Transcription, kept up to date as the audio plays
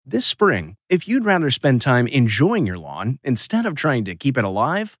This spring, if you'd rather spend time enjoying your lawn instead of trying to keep it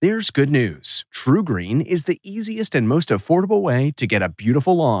alive, there's good news. TruGreen is the easiest and most affordable way to get a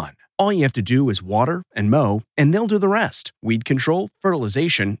beautiful lawn. All you have to do is water and mow, and they'll do the rest. Weed control,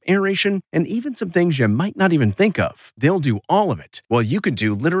 fertilization, aeration, and even some things you might not even think of. They'll do all of it, while you can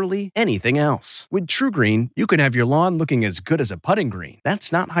do literally anything else. With TruGreen, you can have your lawn looking as good as a putting green.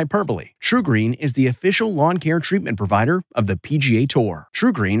 That's not hyperbole. TruGreen is the official lawn care treatment provider of the PGA Tour.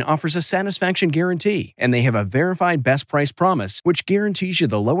 TruGreen offers a satisfaction guarantee, and they have a verified best price promise, which guarantees you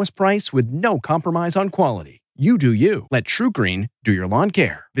the lowest price with no compromise on quality. You do you. Let TruGreen do your lawn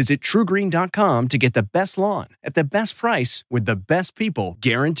care. Visit TruGreen.com to get the best lawn at the best price with the best people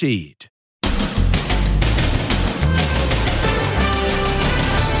guaranteed.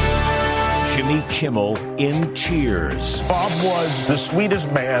 Jimmy Kimmel in Cheers. Bob was the sweetest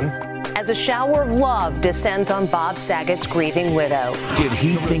man. As a shower of love descends on Bob Saget's grieving widow. Did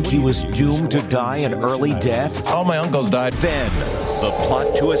he think he was doomed to die an early death? All my uncles died. Then, the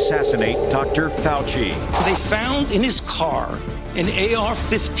plot to assassinate Dr. Fauci. They found in his car an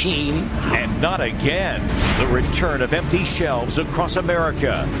AR-15. And not again. The return of empty shelves across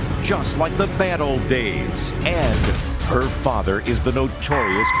America, just like the bad old days. And her father is the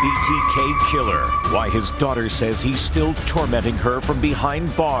notorious BTK killer. Why his daughter says he's still tormenting her from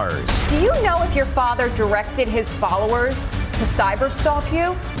behind bars. Do you know if your father directed his followers to cyberstalk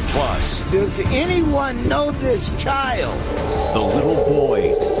you? Plus, does anyone know this child? The little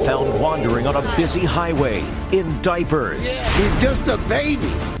boy found wandering on a busy highway in diapers. He's just a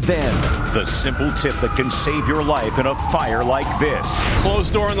baby. Then, the simple tip that can save your life in a fire like this.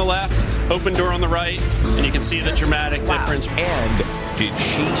 Closed door on the left, open door on the right, and you can see the dramatic difference. And did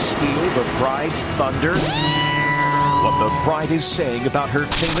she steal the bride's thunder? What the bride is saying about her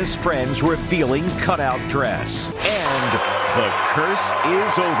famous friend's revealing cutout dress. And the curse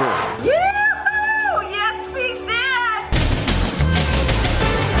is over. Yoo-hoo! Yes, we did!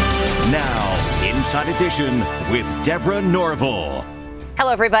 Now, Inside Edition with Deborah Norville.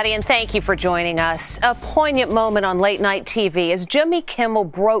 Hello, everybody, and thank you for joining us. A poignant moment on late night TV as Jimmy Kimmel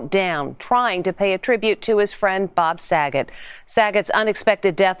broke down trying to pay a tribute to his friend Bob Saget. Saget's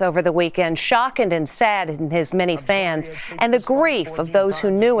unexpected death over the weekend shockened and saddened his many fans, and the grief of those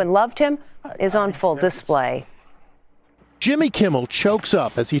who knew and loved him is on full display. Jimmy Kimmel chokes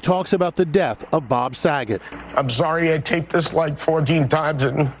up as he talks about the death of Bob Saget. I'm sorry I taped this like 14 times,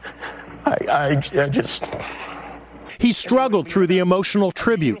 and I just... He struggled through the emotional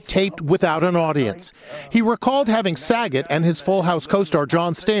tribute taped without an audience. He recalled having Saget and his Full House co-star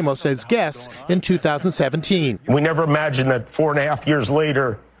John Stamos as guests in 2017. We never imagined that 4.5 years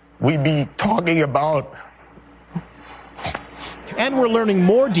later, we'd be talking about... And we're learning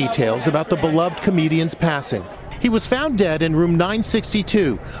more details about the beloved comedian's passing. He was found dead in room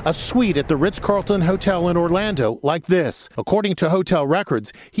 962, a suite at the Ritz-Carlton Hotel in Orlando, like this. According to hotel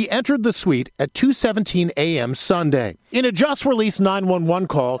records, he entered the suite at 2:17 a.m. Sunday. In a just-released 911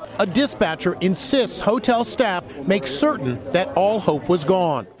 call, a dispatcher insists hotel staff make certain that all hope was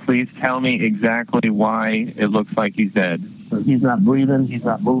gone. Please tell me exactly why it looks like he's dead. He's not breathing. He's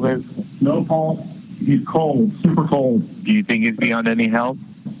not moving. No pulse. He's cold, super cold. Do you think he's beyond any help?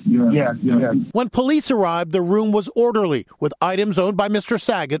 Yes. When police arrived, the room was orderly, with items owned by Mr.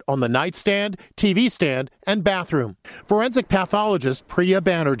 Saget on the nightstand, TV stand, and bathroom. Forensic pathologist Priya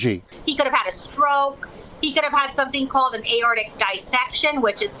Banerjee. He could have had a stroke. He could have had something called an aortic dissection,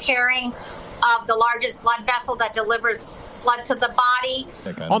 which is tearing of the largest blood vessel that delivers blood to the body.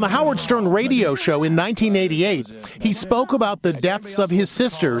 On the Howard Stern radio show in 1988, he spoke about the deaths of his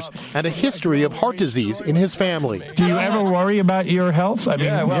sisters and a history of heart disease in his family. Do you ever worry about your health? I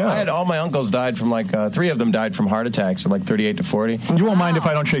had all my uncles died from 3 of them died from heart attacks at 38 to 40. You won't mind if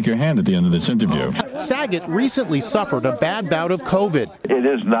I don't shake your hand at the end of this interview. Saget recently suffered a bad bout of COVID. It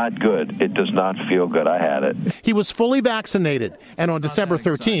is not good. It does not feel good. I had it. He was fully vaccinated, and on December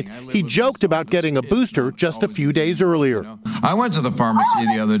 13th, he joked about getting a booster just a few days earlier. I went to the pharmacy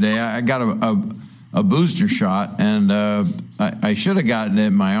the other day. I got a booster shot, and I should have gotten it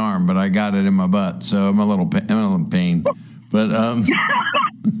in my arm, but I got it in my butt, so I'm a little pain. But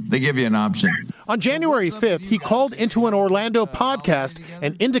they give you an option. On January 5th, he called into an Orlando podcast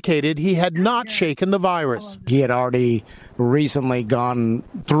and indicated he had not shaken the virus. He had already recently gone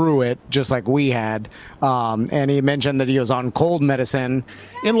through it, just like we had, and he mentioned that he was on cold medicine.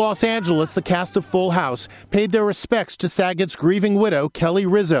 In Los Angeles, the cast of Full House paid their respects to Saget's grieving widow, Kelly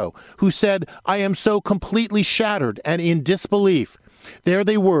Rizzo, who said, "I am so completely shattered and in disbelief." There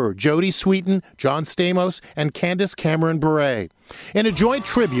they were, Jodie Sweetin, John Stamos, and Candace Cameron Bure. In a joint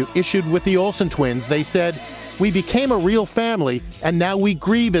tribute issued with the Olsen twins, they said, "We became a real family, and now we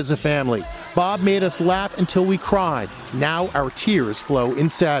grieve as a family. Bob made us laugh until we cried. Now our tears flow in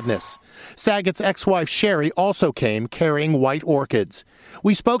sadness." Saget's ex-wife Sherry also came carrying white orchids.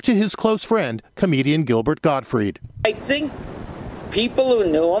 We spoke to his close friend, comedian Gilbert Gottfried. I think people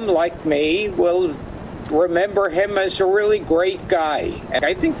who knew him, like me, will remember him as a really great guy. And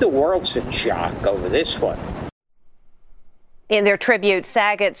I think the world's in shock over this one. In their tribute,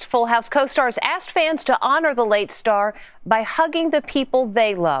 Saget's Full House co-stars asked fans to honor the late star by hugging the people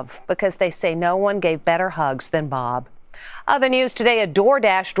they love, because they say no one gave better hugs than Bob. Other news today, a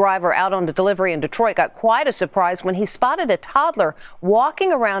DoorDash driver out on the delivery in Detroit got quite a surprise when he spotted a toddler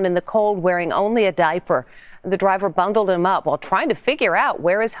walking around in the cold wearing only a diaper. The driver bundled him up while trying to figure out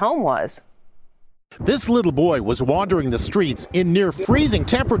where his home was. This little boy was wandering the streets in near freezing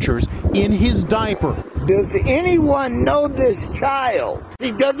temperatures in his diaper. Does anyone know this child?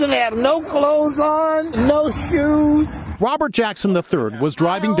 He doesn't have no clothes on, no shoes. Robert Jackson III was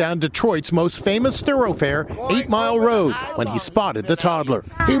driving down Detroit's most famous thoroughfare, 8 Mile Road, when he spotted the toddler.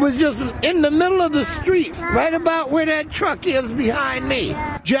 He was just in the middle of the street, right about where that truck is behind me.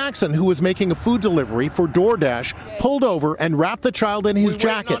 Jackson, who was making a food delivery for DoorDash, pulled over and wrapped the child in his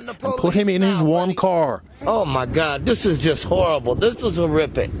jacket and put him in his warm car. Oh my God, this is just horrible. This is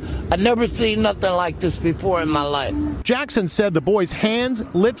horrific. I've never seen nothing like this before in my life. Jackson said the boy's hands,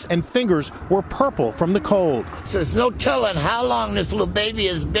 lips, and fingers were purple from the cold. There's no telling how long this little baby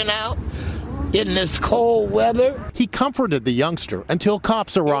has been out in this cold weather. He comforted the youngster until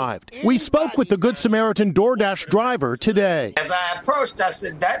cops arrived. We spoke with the Good Samaritan DoorDash driver today. As I approached, I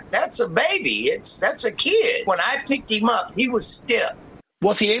said, that's a baby. That's a kid. When I picked him up, he was stiff.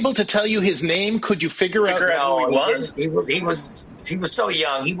 Was he able to tell you his name? Could you figure out who he was? He was so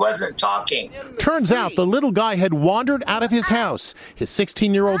young. He wasn't talking. Turns out the little guy had wandered out of his house. His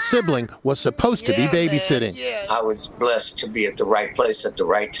 16-year-old sibling was supposed to be babysitting. I was blessed to be at the right place at the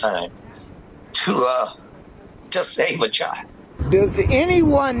right time to save a child. Does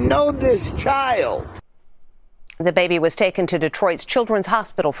anyone know this child? The baby was taken to Detroit's Children's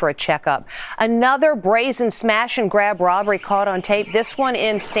Hospital for a checkup. Another brazen smash and grab robbery caught on tape, this one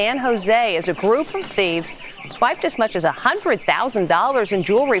in San Jose, as a group of thieves swiped as much as $100,000 in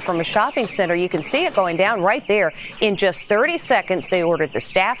jewelry from a shopping center. You can see it going down right there. In just 30 seconds, they ordered the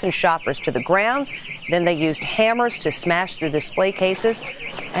staff and shoppers to the ground. Then they used hammers to smash the display cases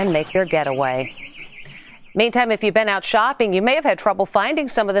and make their getaway. Meantime, if you've been out shopping, you may have had trouble finding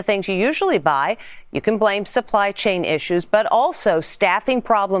some of the things you usually buy. You can blame supply chain issues, but also staffing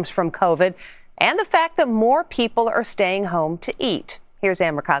problems from COVID and the fact that more people are staying home to eat. Here's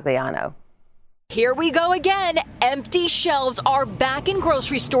Ann Mercogliano. Here we go again. Empty shelves are back in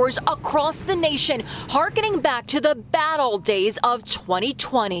grocery stores across the nation, harkening back to the bad old days of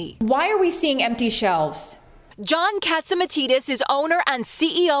 2020. Why are we seeing empty shelves? John Katzimatidis is owner and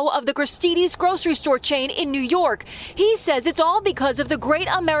CEO of the Gristedes grocery store chain in New York. He says it's all because of the Great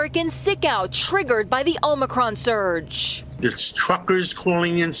American Sickout triggered by the Omicron surge. There's truckers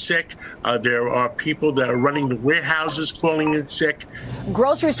calling in sick. There are people that are running the warehouses calling in sick.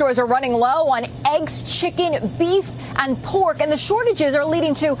 Grocery stores are running low on eggs, chicken, beef, and pork, and the shortages are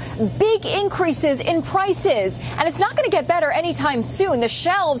leading to big increases in prices. And it's not going to get better anytime soon. The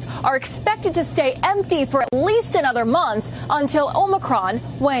shelves are expected to stay empty for at least another month until Omicron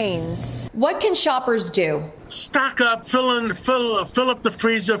wanes. What can shoppers do? Stock up, fill up the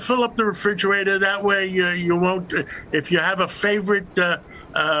freezer, fill up the refrigerator. That way you won't, if you have a favorite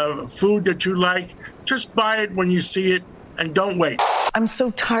food that you like, just buy it when you see it and don't wait. I'm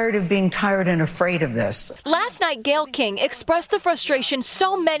so tired of being tired and afraid of this. Last night, Gail King expressed the frustration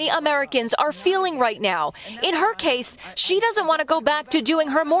so many Americans are feeling right now. In her case, she doesn't want to go back to doing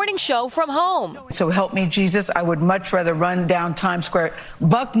her morning show from home. So help me, Jesus, I would much rather run down Times Square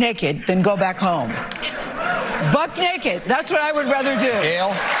buck naked than go back home. Buck naked. That's what I would rather do. Gail.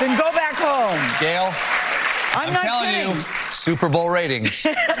 Than go back home. Gail. I'm not telling you, Super Bowl ratings.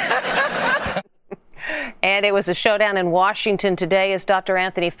 And it was a showdown in Washington today as Dr.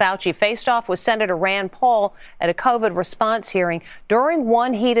 Anthony Fauci faced off with Senator Rand Paul at a COVID response hearing. During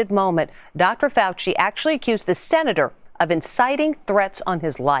one heated moment, Dr. Fauci actually accused the senator of inciting threats on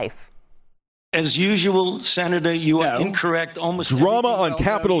his life. As usual, Senator, you are incorrect. Almost drama on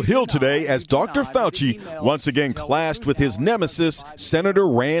Capitol Hill today as Dr. Fauci once again clashed with his nemesis, Senator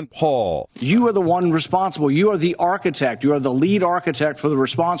Rand Paul. You are the one responsible. You are the architect. You are the lead architect for the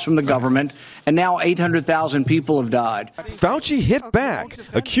response from the government. And now 800,000 people have died. Fauci hit back,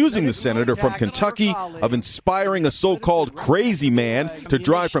 accusing the senator from Kentucky of inspiring a so-called crazy man to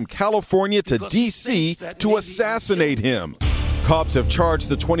drive from California to D.C. to assassinate him. Cops have charged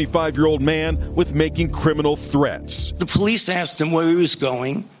the 25-year-old man with making criminal threats. The police asked him where he was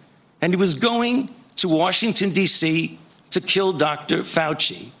going, and he was going to Washington, D.C. to kill Dr.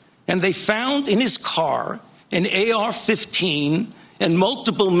 Fauci. And they found in his car an AR-15 and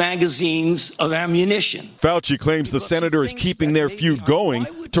multiple magazines of ammunition. Fauci claims the senator is keeping their feud going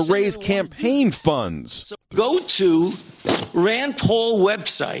to raise campaign funds. Go to Rand Paul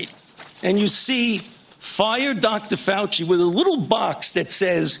website, and you see Fire Dr. Fauci with a little box that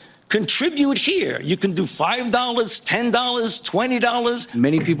says, contribute here. You can do $5, $10, $20.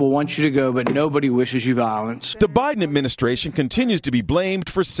 Many people want you to go, but nobody wishes you violence. The Biden administration continues to be blamed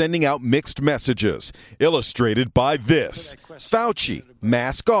for sending out mixed messages, illustrated by this: Fauci,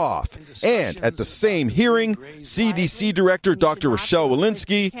 mask off. And at the same hearing, CDC Director Dr. Rochelle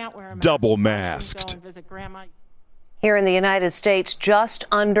Walensky, double masked. Here in the United States, just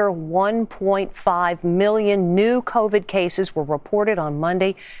under 1.5 million new COVID cases were reported on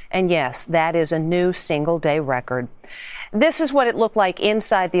Monday. And yes, that is a new single-day record. This is what it looked like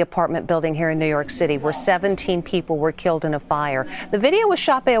inside the apartment building here in New York City, where 17 people were killed in a fire. The video was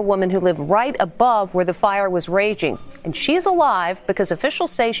shot by a woman who lived right above where the fire was raging. And she's alive because officials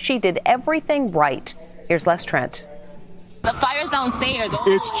say she did everything right. Here's Les Trent. The fire's downstairs.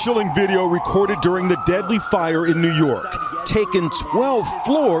 It's chilling video recorded during the deadly fire in New York, taken 12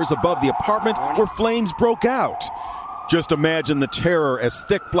 floors above the apartment where flames broke out. Just imagine the terror as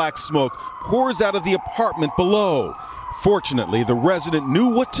thick black smoke pours out of the apartment below. Fortunately, the resident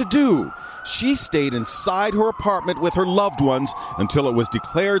knew what to do. She stayed inside her apartment with her loved ones until it was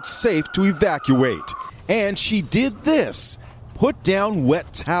declared safe to evacuate. And she did this: put down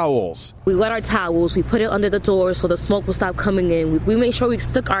wet towels. We wet our towels, we put it under the door so the smoke will stop coming in. We made sure we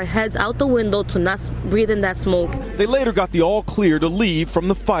stuck our heads out the window to not breathe in that smoke. They later got the all clear to leave from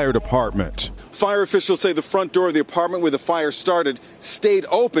the fire department. Fire officials say the front door of the apartment where the fire started stayed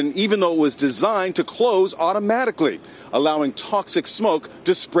open even though it was designed to close automatically, allowing toxic smoke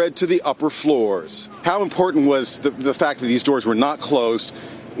to spread to the upper floors. How important was the fact that these doors were not closed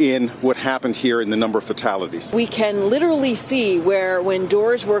in what happened here in the number of fatalities? We can literally see where when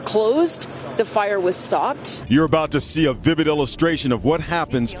doors were closed, the fire was stopped. You're about to see a vivid illustration of what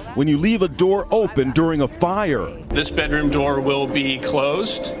happens when you leave a door open during a fire. This bedroom door will be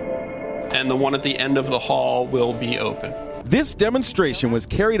closed, and the one at the end of the hall will be open. This demonstration was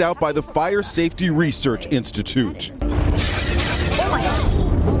carried out by the Fire Safety Research Institute.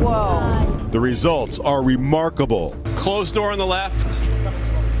 Whoa. The results are remarkable. Closed door on the left,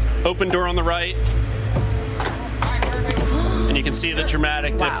 open door on the right. And you can see the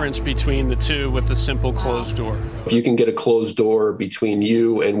dramatic difference between the two with the simple closed door. If you can get a closed door between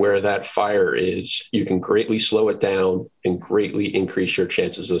you and where that fire is, you can greatly slow it down and greatly increase your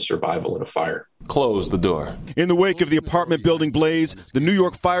chances of survival in a fire. Close the door. In the wake of the apartment building blaze, the New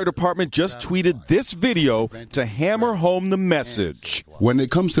York Fire Department just tweeted this video to hammer home the message. When it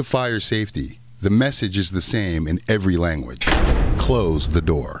comes to fire safety, the message is the same in every language. Close the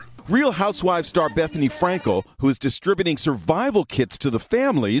door. Real Housewives star Bethany Frankel, who is distributing survival kits to the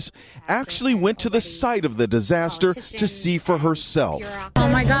families, actually went to the site of the disaster to see for herself. Oh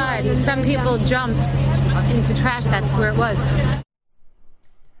my God, some people jumped into trash. That's where it was.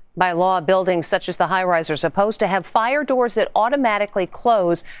 By law, buildings such as the high-rise are supposed to have fire doors that automatically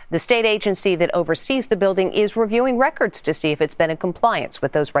close. The state agency that oversees the building is reviewing records to see if it's been in compliance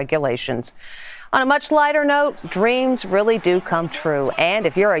with those regulations. On a much lighter note, dreams really do come true. And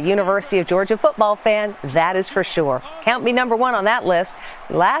if you're a University of Georgia football fan, that is for sure. Count me number one on that list.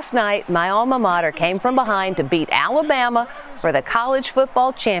 Last night, my alma mater came from behind to beat Alabama for the college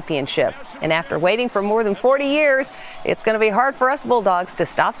football championship. And after waiting for more than 40 years, it's going to be hard for us Bulldogs to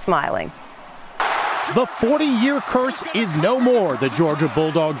stop smiling. The 40-year curse is no more, the Georgia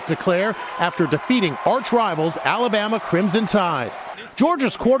Bulldogs declare after defeating arch rivals Alabama Crimson Tide.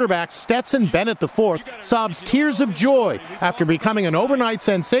 Georgia's quarterback Stetson Bennett IV sobs tears of joy after becoming an overnight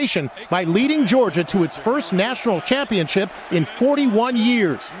sensation by leading Georgia to its first national championship in 41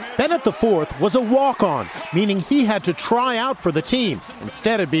 years. Bennett IV was a walk-on, meaning he had to try out for the team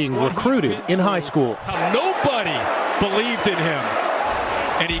instead of being recruited in high school. Nobody believed in him.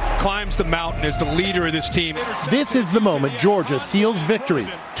 and he climbs the mountain as the leader of this team. This is the moment Georgia seals victory.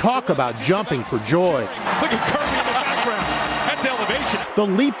 Talk about jumping for joy. Look at Kirby in the background. That's elevation. The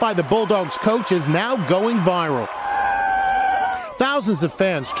leap by the Bulldogs coach is now going viral. Thousands of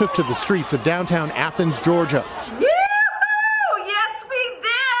fans took to the streets of downtown Athens, Georgia.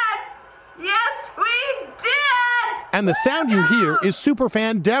 And the sound you hear is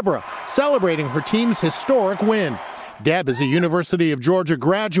superfan Deborah celebrating her team's historic win. Deb is a University of Georgia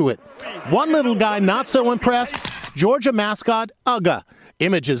graduate. One little guy not so impressed, Georgia mascot Uga.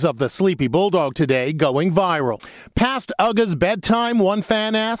 Images of the sleepy bulldog today going viral. Past Uga's bedtime, one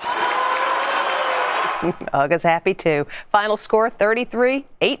fan asks. Uga's happy too. Final score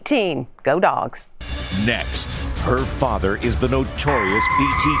 33-18. Go Dogs. Next, her father is the notorious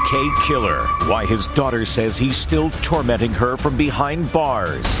BTK killer. Why his daughter says he's still tormenting her from behind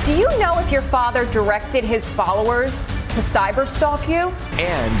bars. Do you know if your father directed his followers to cyberstalk you?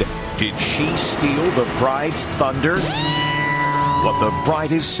 And did she steal the bride's thunder? What the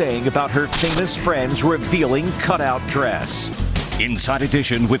bride is saying about her famous friend's revealing cutout dress. Inside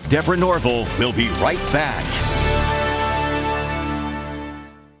Edition with Deborah Norville. We'll be right back.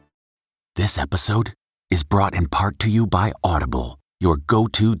 This episode is brought in part to you by Audible, your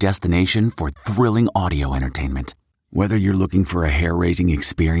go-to destination for thrilling audio entertainment. Whether you're looking for a hair-raising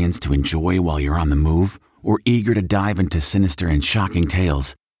experience to enjoy while you're on the move or eager to dive into sinister and shocking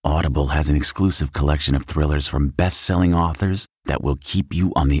tales, Audible has an exclusive collection of thrillers from best-selling authors that will keep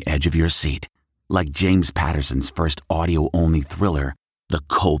you on the edge of your seat. Like James Patterson's first audio-only thriller, The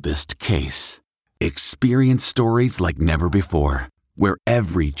Coldest Case. Experience stories like never before, where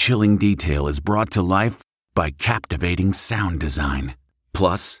every chilling detail is brought to life by captivating sound design.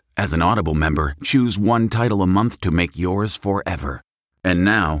 Plus, as an Audible member, choose one title a month to make yours forever. And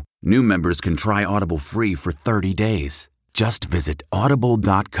now, new members can try Audible free for 30 days. Just visit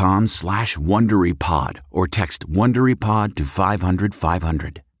audible.com/WonderyPod or text WonderyPod to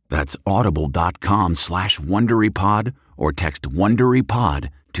 500-500. That's audible.com/WonderyPod or text WonderyPod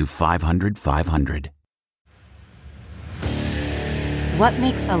to 500-500. What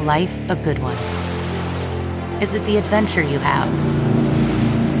makes a life a good one? Is it the adventure you have?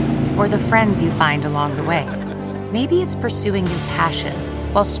 Or the friends you find along the way? Maybe it's pursuing your passion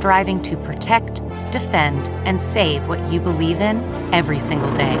while striving to protect, defend, and save what you believe in every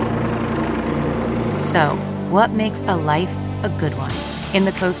single day. So, what makes a life a good one? In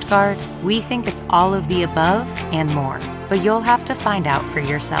the Coast Guard, we think it's all of the above and more, but you'll have to find out for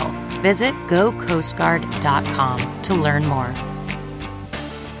yourself. Visit gocoastguard.com to learn more.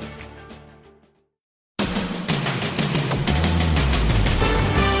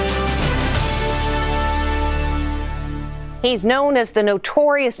 He's known as the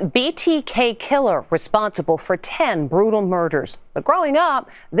notorious BTK killer, responsible for 10 brutal murders. But growing up,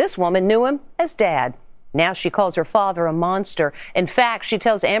 this woman knew him as Dad. Now she calls her father a monster. In fact, she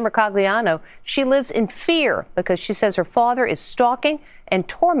tells Ann Mercogliano she lives in fear because she says her father is stalking and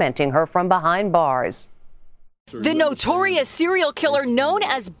tormenting her from behind bars. The notorious serial killer known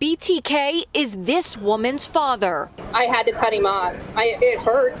as BTK is this woman's father. I had to cut him off. It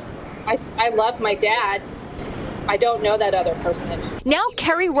hurts. I love my dad. I don't know that other person. Now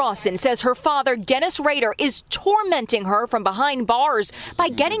Kerry Rawson says her father, Dennis Rader, is tormenting her from behind bars by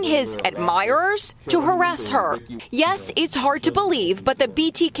getting his admirers to harass her. Yes, it's hard to believe, but the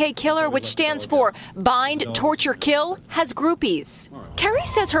BTK killer, which stands for Bind, Torture, Kill, has groupies. Kerry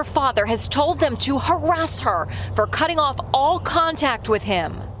says her father has told them to harass her for cutting off all contact with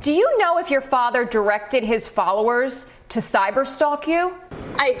him. Do you know if your father directed his followers to cyberstalk you?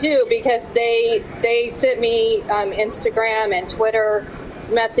 I do, because they sent me Instagram and Twitter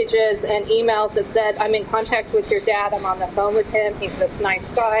messages and emails that said, I'm in contact with your dad, I'm on the phone with him, he's this nice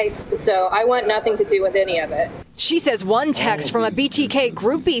guy. So I want nothing to do with any of it. She says one text from a BTK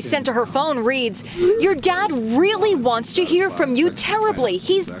groupie sent to her phone reads, "Your dad really wants to hear from you terribly.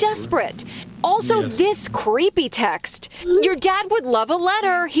 He's desperate." Also, this creepy text. "Your dad would love a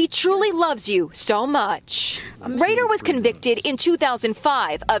letter. He truly loves you so much." Rader was convicted in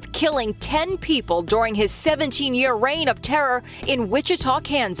 2005 of killing 10 people during his 17-year reign of terror in Wichita,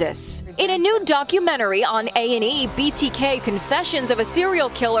 Kansas. In a new documentary on A&E, BTK Confessions of a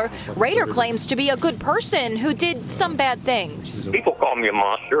Serial Killer, Rader claims to be a good person who did some bad things. People call me a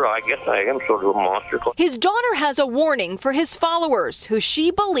monster. I guess I am sort of a monster. His daughter has a warning for his followers, who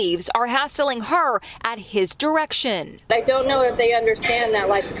she believes are hassling her at his direction. I don't know if they understand that,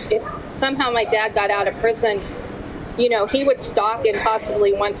 like, if somehow my dad got out of prison, you know, he would stalk and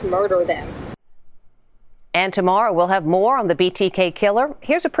possibly want to murder them. And tomorrow we'll have more on the BTK killer.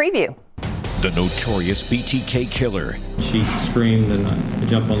 Here's a preview. The notorious BTK killer. She screamed and I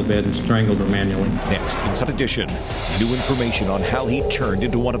jumped on the bed and strangled her manually. Next, Inside Edition, new information on how he turned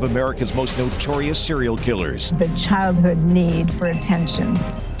into one of America's most notorious serial killers. The childhood need for attention.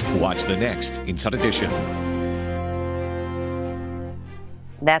 Watch the next Inside Edition.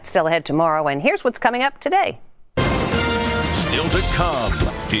 That's still ahead tomorrow, and here's what's coming up today. Still to come,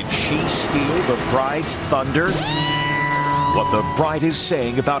 did she steal the bride's thunder? What the bride is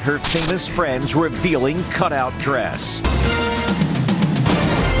saying about her famous friend's revealing cutout dress.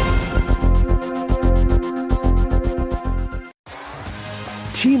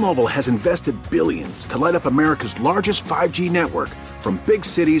 T-Mobile has invested billions to light up America's largest 5G network, from big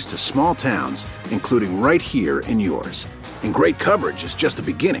cities to small towns, including right here in yours. And great coverage is just the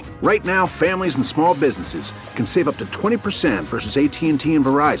beginning. Right now, families and small businesses can save up to 20% versus AT&T and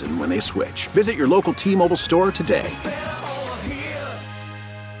Verizon when they switch. Visit your local T-Mobile store today.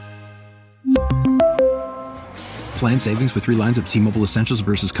 Plan savings with 3 lines of T-Mobile Essentials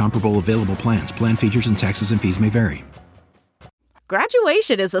versus comparable available plans. Plan features and taxes and fees may vary.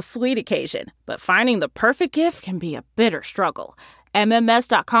 Graduation is a sweet occasion, but finding the perfect gift can be a bitter struggle.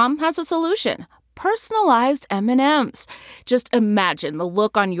 MMS.com has a solution. Personalized M&Ms. Just imagine the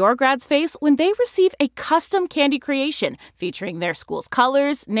look on your grad's face when they receive a custom candy creation featuring their school's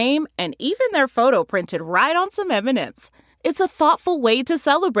colors, name, and even their photo printed right on some M&Ms. It's a thoughtful way to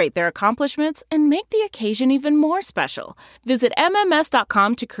celebrate their accomplishments and make the occasion even more special. Visit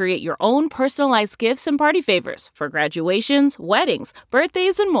MMS.com to create your own personalized gifts and party favors for graduations, weddings,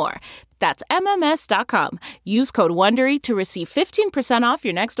 birthdays, and more. That's MMS.com. Use code WONDERY to receive 15% off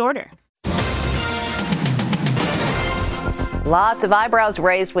your next order. Lots of eyebrows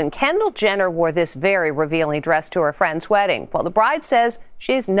raised when Kendall Jenner wore this very revealing dress to her friend's wedding. Well, the bride says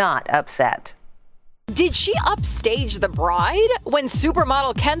she's not upset. Did she upstage the bride? When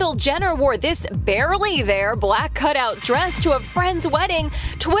supermodel Kendall Jenner wore this barely there black cutout dress to a friend's wedding,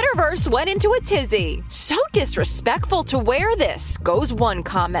 Twitterverse went into a tizzy. So disrespectful to wear this, goes one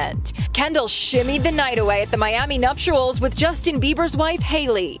comment. Kendall shimmied the night away at the Miami nuptials with Justin Bieber's wife,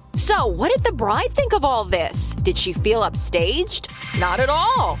 Hailey. So what did the bride think of all this? Did she feel upstaged? Not at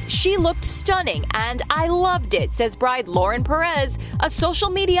all. She looked stunning, and I loved it, says bride Lauren Perez, a social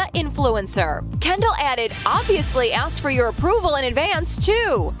media influencer. Kendall added, obviously asked for your approval in advance,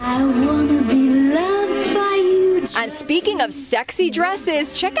 too. I wanna be loved by you. And speaking of sexy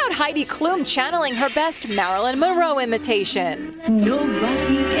dresses, check out Heidi Klum channeling her best Marilyn Monroe imitation.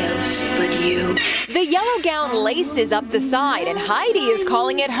 Nobody else but you. The yellow gown laces up the side, and Heidi is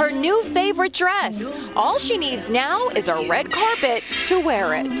calling it her new favorite dress. All she needs now is a red carpet to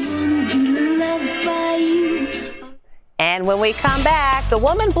wear it. And when we come back, the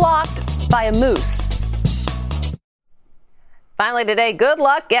woman blocked by a moose. Finally today, good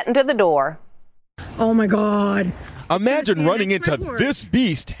luck getting to the door. Oh my God. Imagine running into this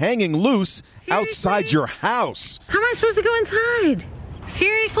beast hanging loose outside your house. How am I supposed to go inside?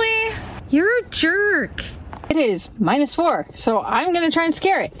 Seriously? You're a jerk. It is -4, so I'm going to try and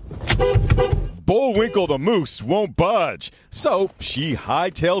scare it. Bullwinkle the moose won't budge, so she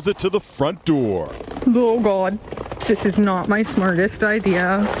hightails it to the front door. Oh God, this is not my smartest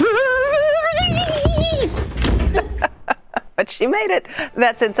idea. But she made it.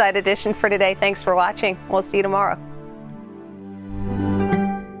 That's Inside Edition for today. Thanks for watching. We'll see you tomorrow.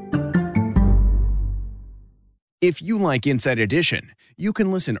 If you like Inside Edition, you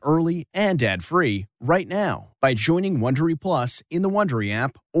can listen early and ad-free right now by joining Wondery Plus in the Wondery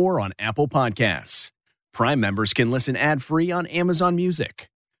app or on Apple Podcasts. Prime members can listen ad-free on Amazon Music.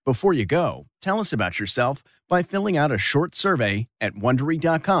 Before you go, tell us about yourself by filling out a short survey at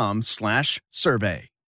Wondery.com/survey.